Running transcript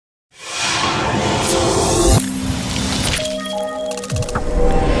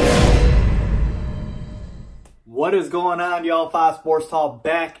What is going on, y'all? 5 Sports Talk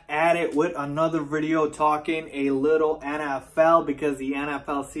back at it with another video talking a little NFL because the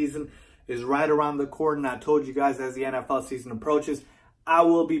NFL season is right around the corner. And I told you guys as the NFL season approaches, I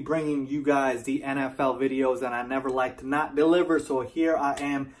will be bringing you guys the NFL videos, and I never like to not deliver. So here I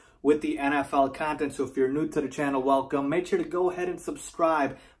am with the NFL content. So if you're new to the channel, welcome. Make sure to go ahead and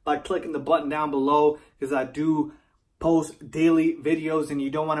subscribe by clicking the button down below because I do post daily videos and you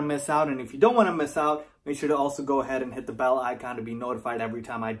don't want to miss out. And if you don't want to miss out, make sure to also go ahead and hit the bell icon to be notified every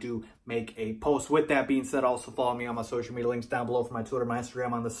time I do make a post. With that being said, also follow me on my social media links down below for my Twitter, my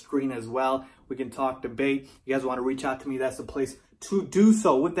Instagram on the screen as well. We can talk, debate. You guys want to reach out to me, that's the place to do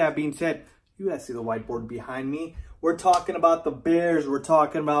so. With that being said, you guys see the whiteboard behind me. We're talking about the Bears. We're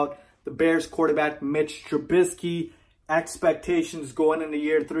talking about the Bears quarterback, Mitch Trubisky. Expectations going into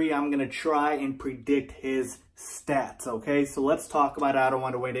year 3. I'm going to try and predict his stats, okay? So let's talk about it. I don't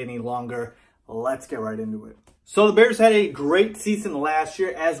want to wait any longer. Let's get right into it. So the Bears had a great season last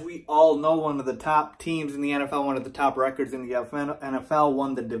year. As we all know, one of the top teams in the NFL, one of the top records in the NFL,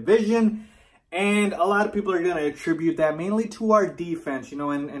 won the division. And a lot of people are going to attribute that mainly to our defense, you know,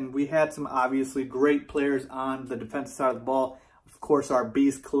 and we had some obviously great players on the defensive side of the ball. Of course, our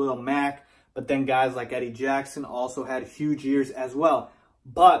beast, Khalil Mack, but then guys like Eddie Jackson also had huge years as well.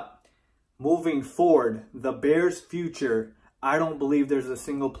 But moving forward, the Bears' future, I don't believe there's a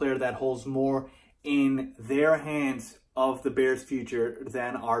single player that holds more in their hands of the Bears' future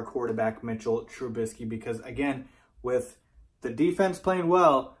than our quarterback, Mitchell Trubisky. Because, again, with the defense playing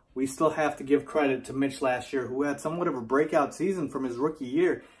well, we still have to give credit to Mitch last year, who had somewhat of a breakout season from his rookie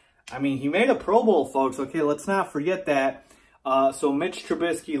year. I mean, he made a Pro Bowl, folks. Okay, let's not forget that. So Mitch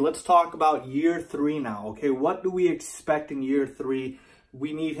Trubisky, let's talk about year 3 now. Okay, what do we expect in year 3?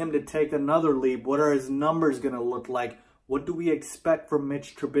 We need him to take another leap. What are his numbers going to look like? What do we expect from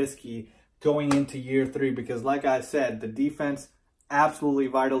Mitch Trubisky going into year 3? Because like I said, the defense, absolutely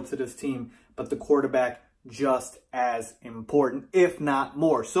vital to this team, but the quarterback just as important, if not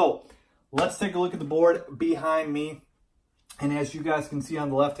more. So let's take a look at the board behind me. And as you guys can see on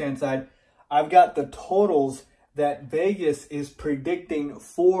the left-hand side, I've got the totals that Vegas is predicting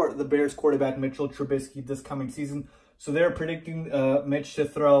for the Bears quarterback, Mitchell Trubisky, this coming season. So they're predicting Mitch to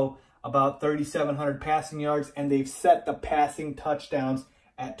throw about 3,700 passing yards, and they've set the passing touchdowns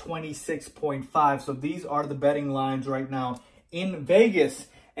at 26.5. So these are the betting lines right now in Vegas.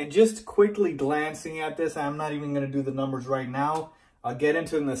 And just quickly glancing at this, I'm not even going to do the numbers right now. I'll get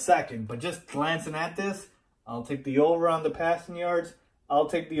into it in a second. But just glancing at this, I'll take the over on the passing yards. I'll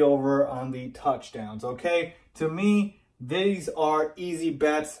take the over on the touchdowns, okay? To me, these are easy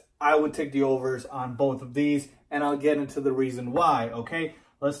bets. I would take the overs on both of these, and I'll get into the reason why, okay?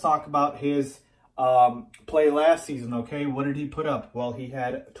 Let's talk about his play last season, okay? What did he put up? Well, he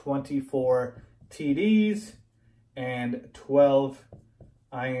had 24 TDs and 12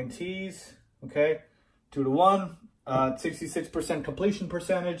 INTs, okay? 2-1, 66% completion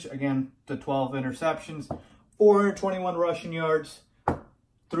percentage. Again, the 12 interceptions, 421 rushing yards,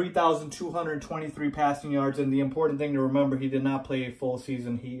 3,223 passing yards. And the important thing to remember, he did not play a full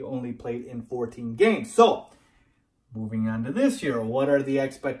season. He only played in 14 games. So, moving on to this year, what are the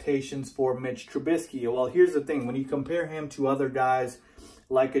expectations for Mitch Trubisky? Well, here's the thing. When you compare him to other guys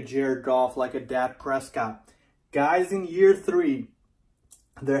like a Jared Goff, like a Dak Prescott, guys in year 3,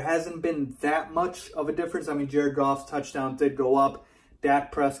 there hasn't been that much of a difference. I mean, Jared Goff's touchdowns did go up.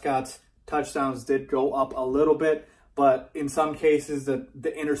 Dak Prescott's touchdowns did go up a little bit. But in some cases,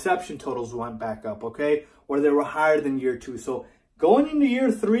 the interception totals went back up, okay? Or they were higher than year 2. So going into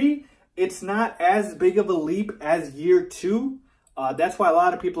year 3, it's not as big of a leap as year 2. That's why a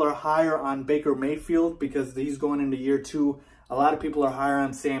lot of people are higher on Baker Mayfield because he's going into year 2. A lot of people are higher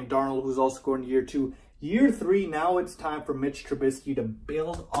on Sam Darnold, who's also going to year 2. Year 3, now it's time for Mitch Trubisky to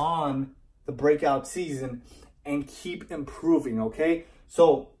build on the breakout season and keep improving, okay?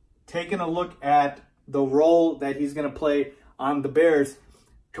 So taking a look at the role that he's going to play on the Bears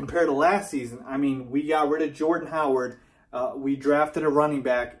compared to last season, I mean, we got rid of Jordan Howard. We drafted a running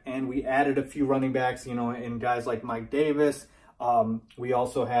back, and we added a few running backs, you know, and guys like Mike Davis. We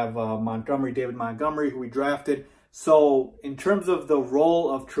also have David Montgomery, who we drafted. So in terms of the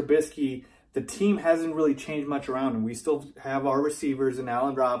role of Trubisky, the team hasn't really changed much around him. We still have our receivers in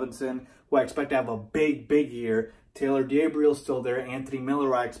Allen Robinson, who I expect to have a big, big year. Taylor Gabriel's still there. Anthony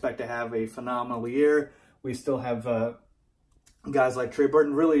Miller, I expect to have a phenomenal year. We still have guys like Trey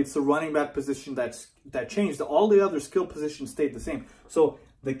Burton. Really, it's the running back position that changed. All the other skill positions stayed the same. So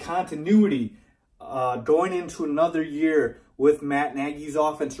the continuity going into another year with Matt Nagy's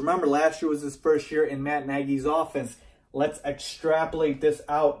offense. Remember, last year was his first year in Matt Nagy's offense. Let's extrapolate this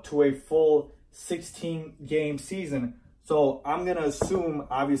out to a full 16-game season. So I'm going to assume,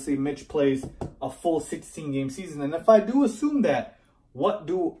 obviously, Mitch plays a full 16-game season. And if I do assume that, what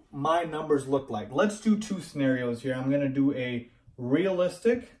do my numbers look like? Let's do two scenarios here. I'm going to do a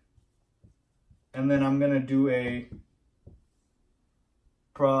realistic, and then I'm going to do a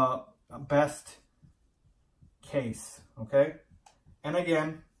best case, okay? And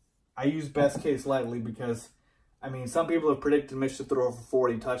again, I use best case lightly because, I mean, some people have predicted Mitch to throw for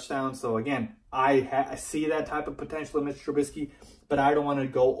 40 touchdowns. So again, I see that type of potential in Mitch Trubisky, but I don't want to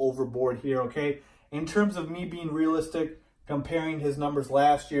go overboard here, okay? In terms of me being realistic, comparing his numbers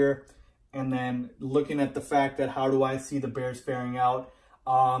last year, and then looking at the fact that how do I see the Bears faring out,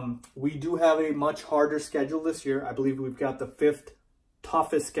 we do have a much harder schedule this year. I believe we've got the 5th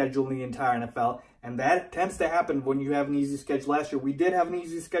toughest schedule in the entire NFL, and that tends to happen when you have an easy schedule last year. We did have an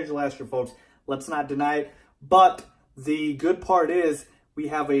easy schedule last year, folks. Let's not deny it. But the good part is we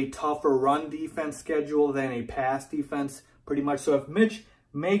have a tougher run defense schedule than a pass defense, pretty much. So if Mitch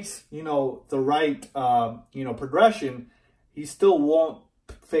makes, the right, progression, he still won't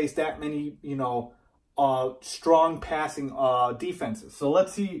face that many, strong passing defenses. So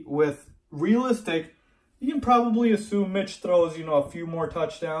let's see, with realistic, you can probably assume Mitch throws, a few more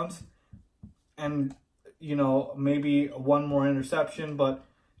touchdowns and, maybe one more interception, but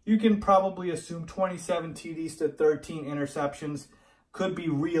you can probably assume 27 TDs to 13 interceptions could be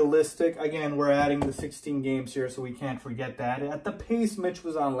realistic. Again, we're adding the 16 games here, so we can't forget that. At the pace Mitch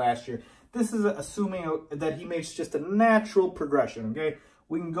was on last year, this is assuming that he makes just a natural progression, okay?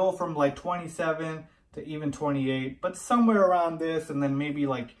 We can go from like 27 to even 28, but somewhere around this, and then maybe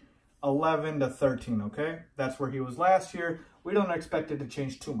like 11 to 13, okay? That's where he was last year. We don't expect it to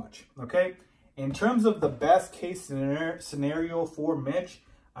change too much, okay? In terms of the best case scenario for Mitch,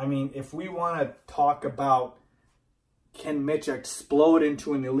 I mean, if we want to talk about can Mitch explode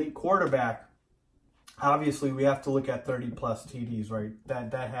into an elite quarterback, obviously we have to look at 30-plus TDs, right?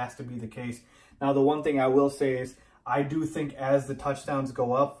 That has to be the case. Now, the one thing I will say is I do think as the touchdowns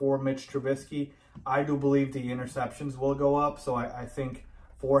go up for Mitch Trubisky, I do believe the interceptions will go up. So I think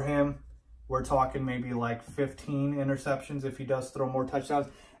for him, we're talking maybe like 15 interceptions if he does throw more touchdowns.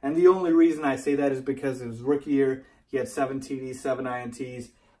 And the only reason I say that is because it was rookie year. He had 7 TDs, 7 INTs.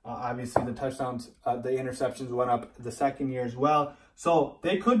 Obviously, the touchdowns, the interceptions went up the second year as well. So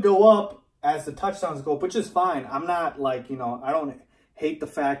they could go up as the touchdowns go up, which is fine. I'm not like, I don't hate the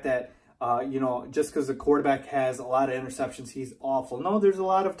fact that, just because the quarterback has a lot of interceptions, he's awful. No, there's a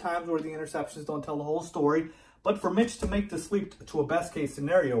lot of times where the interceptions don't tell the whole story. But for Mitch to make this leap to a best case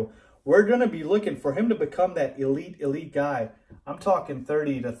scenario, we're going to be looking for him to become that elite guy. I'm talking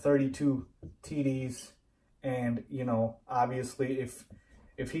 30 to 32 TDs. And, obviously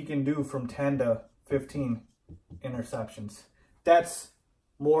if he can do from 10 to 15 interceptions, that's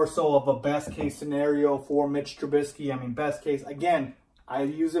more so of a best case scenario for Mitch Trubisky. I mean, best case, again, I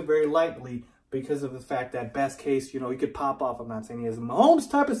use it very lightly because of the fact that best case, he could pop off. I'm not saying he has a Mahomes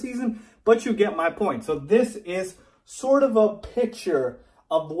type of season, but you get my point. So this is sort of a picture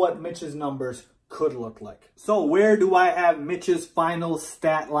of what Mitch's numbers could look like. So where do I have Mitch's final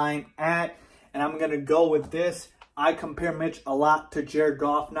stat line at? And I'm going to go with this. I compare Mitch a lot to Jared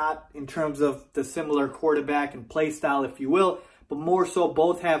Goff, not in terms of the similar quarterback and play style, if you will, but more so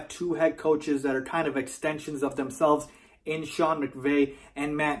both have two head coaches that are kind of extensions of themselves in Sean McVay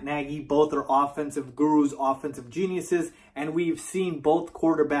and Matt Nagy. Both are offensive gurus, offensive geniuses, and we've seen both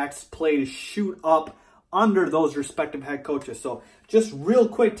quarterbacks play shoot up under those respective head coaches. So just real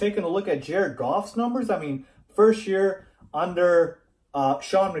quick, taking a look at Jared Goff's numbers. I mean, first year under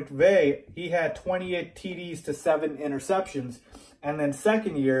Sean McVay, he had 28 TDs to 7 interceptions. And then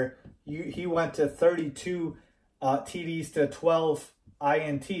second year, he went to 32 TDs to 12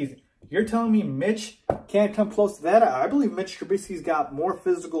 INTs. You're telling me Mitch can't come close to that? I believe Mitch Trubisky's got more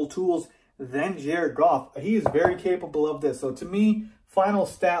physical tools than Jared Goff. He is very capable of this. So to me, final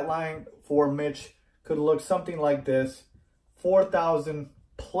stat line for Mitch could look something like this. 4,000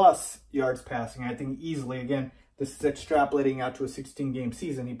 plus yards passing. I think easily, again, this is extrapolating out to a 16-game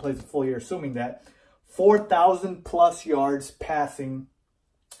season. He plays a full year, assuming that. 4,000 plus yards passing.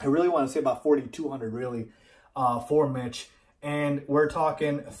 I really want to say about 4,200, really, for Mitch. And we're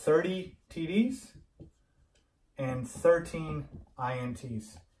talking 30 TDs and 13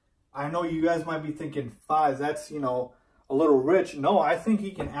 INTs. I know you guys might be thinking, Fives, that's, a little rich. No, I think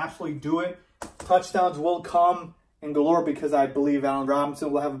he can absolutely do it. Touchdowns will come in galore because I believe Allen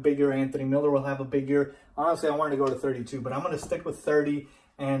Robinson will have a big year. Anthony Miller will have a big year. Honestly, I wanted to go to 32, but I'm going to stick with 30.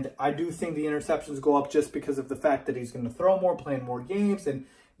 And I do think the interceptions go up just because of the fact that he's going to throw more, playing more games. And,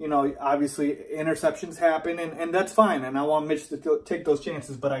 obviously interceptions happen, and that's fine. And I want Mitch to take those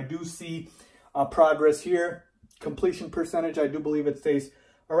chances. But I do see progress here. Completion percentage, I do believe it stays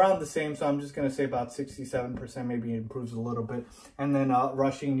around the same, so I'm just going to say about 67%, maybe it improves a little bit. And then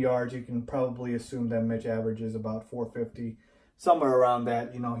rushing yards, you can probably assume that Mitch averages about 450, somewhere around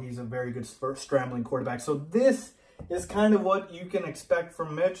that. You know, he's a very good scrambling quarterback. So this is kind of what you can expect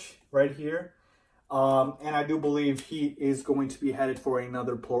from Mitch right here. And I do believe he is going to be headed for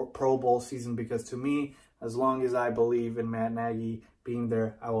another Pro Bowl season, because to me, as long as I believe in Matt Nagy being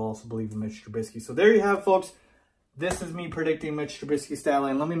there, I will also believe in Mitch Trubisky. So there you have it, folks. This is me predicting Mitch Trubisky's stat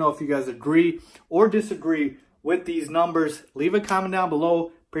line. Let me know if you guys agree or disagree with these numbers. Leave a comment down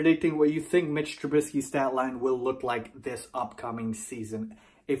below predicting what you think Mitch Trubisky's stat line will look like this upcoming season.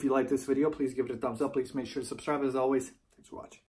 If you like this video, please give it a thumbs up. Please make sure to subscribe. As always, thanks for watching.